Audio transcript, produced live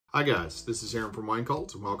Hi guys, this is Aaron from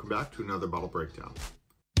WINECULT and welcome back to another bottle breakdown.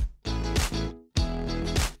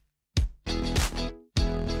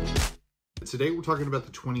 Today we're talking about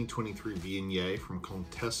the 2023 Viognier from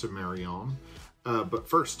Comtesse Marion. But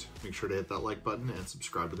first, make sure to hit that like button and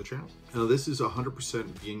subscribe to the channel. Now this is 100%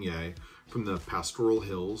 Viognier from the pastoral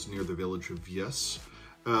hills near the village of Viognier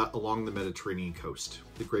along the Mediterranean coast.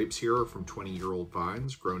 The grapes here are from 20-year-old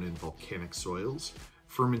vines grown in volcanic soils.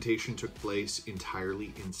 Fermentation took place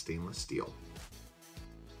entirely in stainless steel.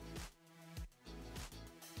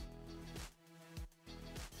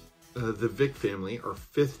 The Vic family are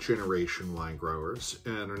 5th generation wine growers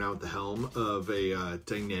and are now at the helm of a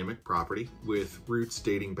dynamic property with roots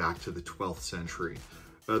dating back to the 12th century.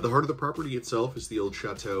 The heart of the property itself is the old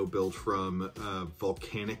chateau built from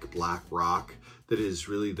volcanic black rock that is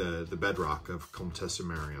really the bedrock of Comtesse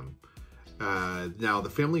Marion. Now, the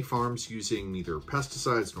family farms using neither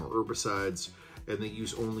pesticides nor herbicides, and they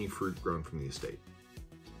use only fruit grown from the estate.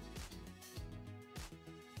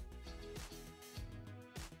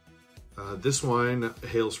 This wine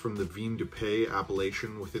hails from the Vin du Pays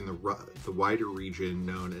appellation within the wider region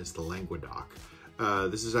known as the Languedoc.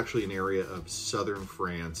 This is actually an area of southern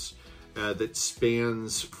France that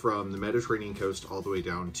spans from the Mediterranean coast all the way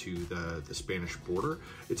down to the Spanish border.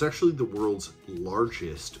 It's actually the world's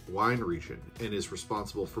largest wine region and is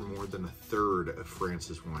responsible for more than 1/3 of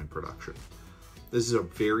France's wine production. This is a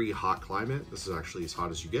very hot climate. This is actually as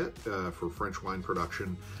hot as you get for French wine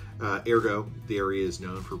production. Ergo, the area is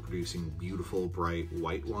known for producing beautiful, bright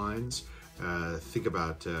white wines. Think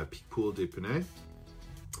about Picpoul de Pinet.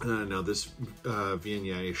 Now this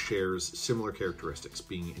Viognier shares similar characteristics,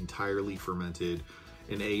 being entirely fermented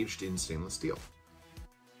and aged in stainless steel.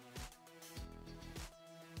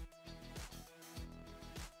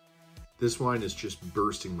 This wine is just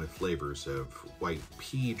bursting with flavors of white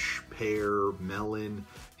peach, pear, melon,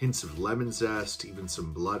 hints of lemon zest, even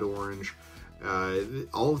some blood orange.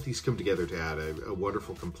 All of these come together to add a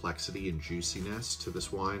wonderful complexity and juiciness to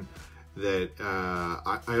this wine that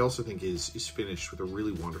I also think is finished with a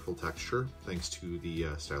really wonderful texture thanks to the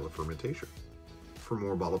style of fermentation. For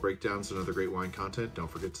more bottle breakdowns and other great wine content,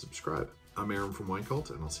 don't forget to subscribe. I'm Aaron from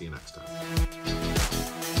WINECULT, and I'll see you next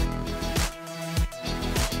time.